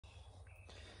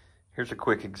Here's a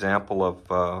quick example of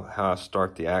how I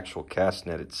start the actual cast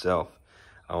net itself.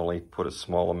 I only put a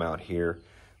small amount here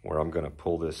where I'm going to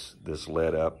pull this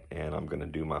lead up, and I'm going to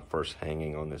do my first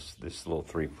hanging on this little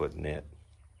 3-foot net.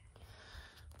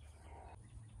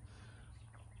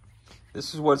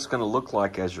 This is what it's going to look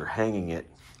like as you're hanging it,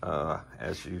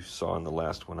 as you saw in the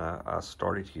last one I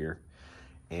started here.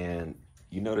 And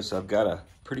you notice I've got a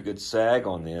pretty good sag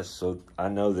on this, so I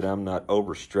know that I'm not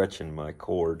overstretching my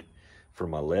cord for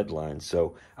my lead line,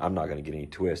 so I'm not going to get any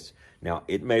twists. Now,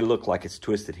 it may look like it's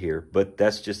twisted here, but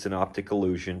that's just an optic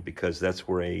illusion because that's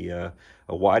where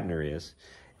a widener is.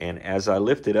 And as I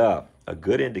lift it up, a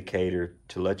good indicator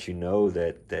to let you know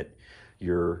that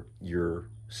your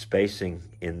spacing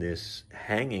in this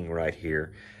hanging right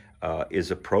here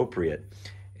is appropriate.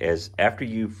 As after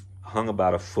you've hung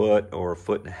about 1 foot or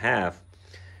 1.5 feet,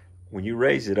 when you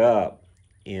raise it up,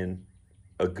 in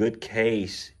a good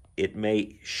case, it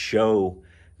may show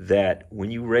that when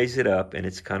you raise it up and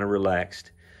it's kind of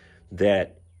relaxed,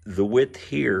 that the width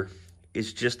here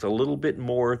is just a little bit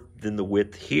more than the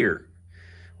width here,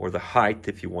 or the height,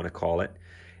 if you want to call it.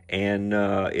 And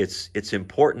it's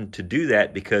important to do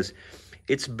that because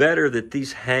it's better that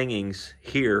these hangings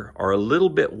here are a little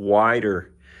bit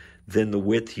wider than the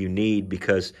width you need,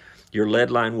 because your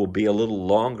lead line will be a little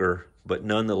longer, but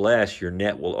nonetheless your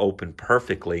net will open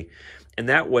perfectly. And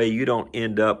that way you don't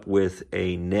end up with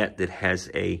a net that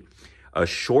has a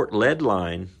short lead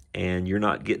line and you're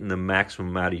not getting the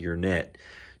maximum out of your net.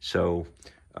 So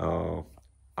in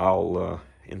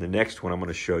the next one, I'm going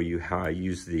to show you how I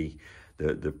use the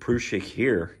Prusik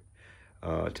here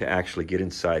to actually get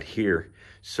inside here,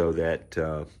 so that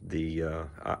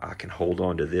I can hold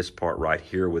on to this part right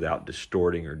here without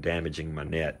distorting or damaging my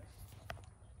net.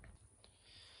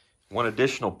 One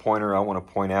additional pointer I want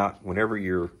to point out: whenever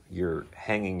you're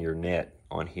hanging your net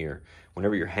on here,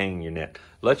 whenever you're hanging your net,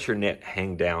 let your net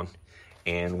hang down.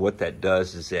 And what that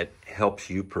does is it helps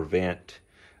you prevent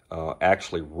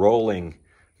actually rolling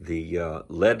the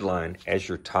lead line as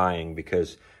you're tying,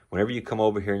 because whenever you come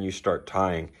over here and you start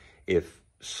tying, if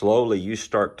slowly you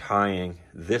start tying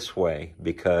this way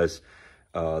because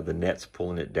the net's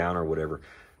pulling it down or whatever,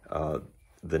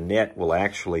 the net will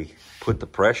actually put the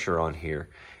pressure on here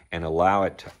and allow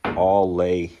it to all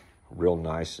lay real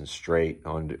nice and straight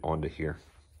onto here.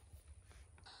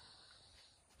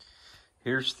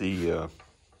 Here's the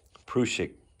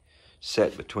Prusik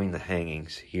set between the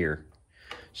hangings here,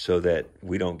 so that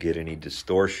we don't get any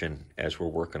distortion as we're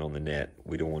working on the net.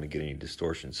 We don't want to get any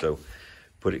distortion. So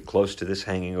put it close to this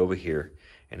hanging over here,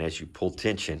 and as you pull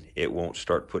tension, it won't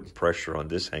start putting pressure on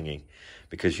this hanging,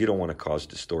 because you don't want to cause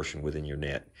distortion within your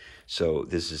net. So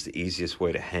this is the easiest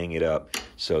way to hang it up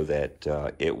so that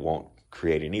it won't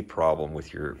create any problem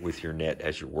with your net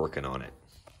as you're working on it.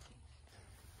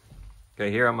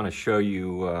 Okay, here I'm going to show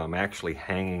you I'm actually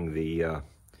hanging the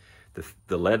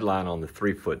lead line on the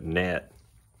 3-foot net.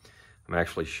 I'm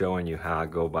actually showing you how I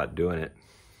go about doing it.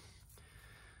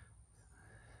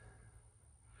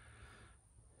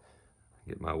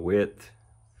 Get my width,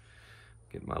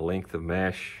 get my length of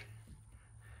mesh,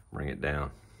 bring it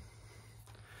down,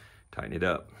 tighten it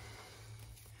up.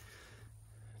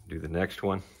 Do the next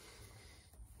one.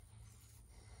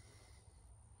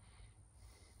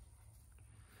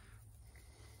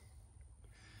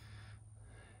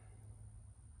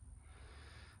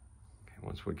 Okay,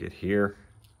 once we get here,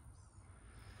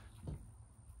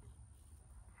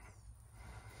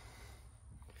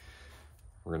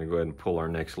 we're going to go ahead and pull our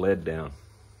next lead down.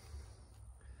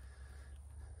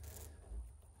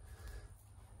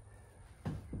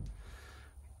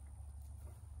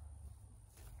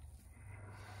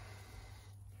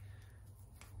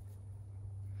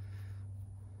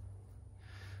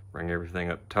 Bring everything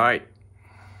up tight.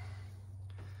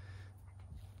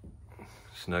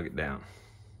 Snug it down.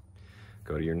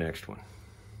 Go to your next one.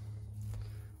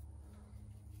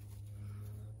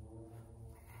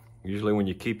 Usually when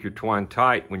you keep your twine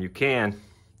tight when you can,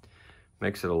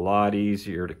 makes it a lot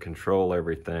easier to control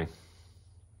everything.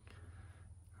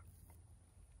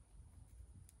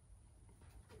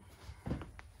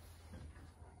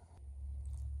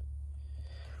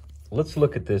 Let's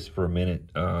look at this for a minute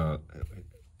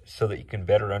so that you can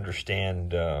better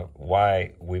understand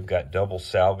why we've got double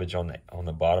salvage on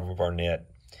the bottom of our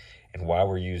net, and why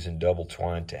we're using double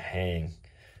twine to hang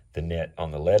the net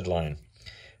on the lead line.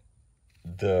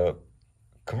 The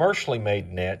commercially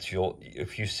made nets,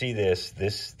 if you see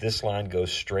this line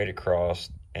goes straight across,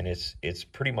 and it's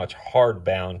pretty much hard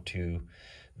bound to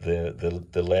the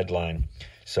lead line,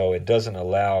 so it doesn't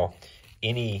allow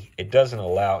any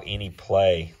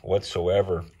play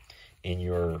whatsoever in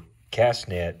your cast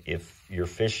net if you're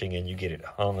fishing and you get it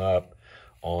hung up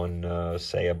on,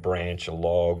 say, a branch, a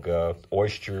log,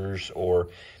 oysters, or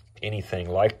anything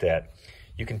like that.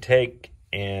 You can take,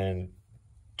 and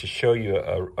to show you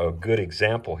a good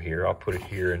example here, I'll put it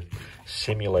here and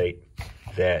simulate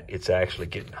that it's actually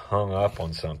getting hung up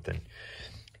on something.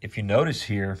 If you notice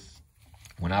here,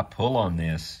 when I pull on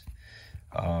this,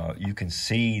 you can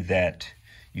see that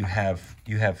you have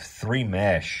three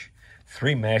mesh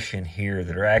in here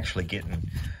that are actually getting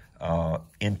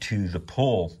into the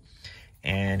pull.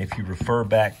 And if you refer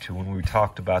back to when we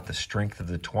talked about the strength of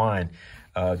the twine,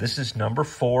 this is number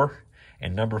 4,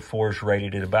 and number 4 is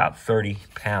rated at about 30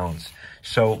 pounds.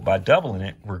 So by doubling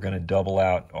it, we're going to double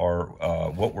out our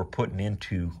what we're putting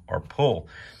into our pull.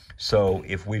 So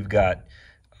if we've got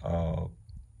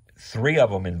 3 of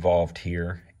them involved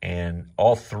here, and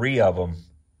all 3 of them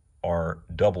are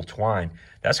double twine,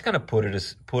 that's going to put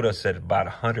us at about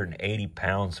 180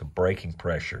 pounds of braking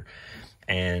pressure.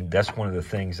 And that's one of the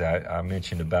things I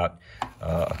mentioned about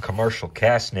a commercial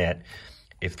cast net.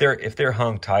 If they're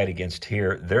hung tight against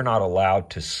here, they're not allowed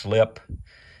to slip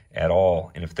at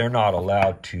all. And if they're not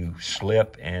allowed to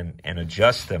slip and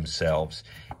adjust themselves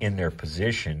in their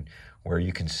position, where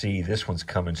you can see this one's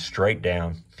coming straight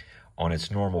down on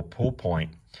its normal pull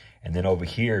point, and then over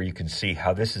here you can see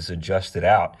how this is adjusted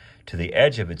out to the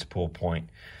edge of its pull point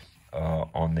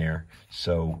on there.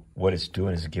 So what it's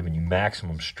doing is giving you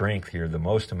maximum strength here, the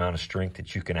most amount of strength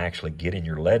that you can actually get in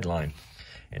your lead line.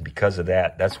 And because of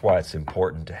that, that's why it's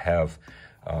important to have,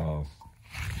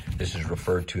 this is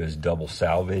referred to as double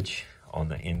salvage on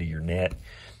the end of your net,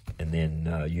 and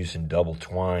then using double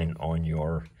twine on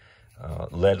your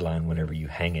lead line whenever you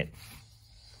hang it.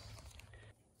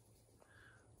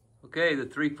 Okay, the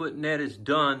 3-foot net is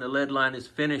done. The lead line is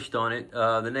finished on it.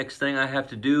 The next thing I have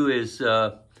to do is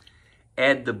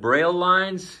add the braille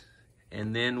lines,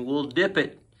 and then we'll dip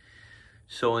it.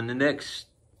 So in the next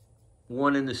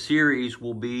one in the series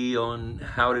will be on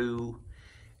how to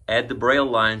add the braille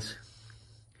lines.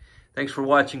 Thanks for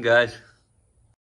watching, guys.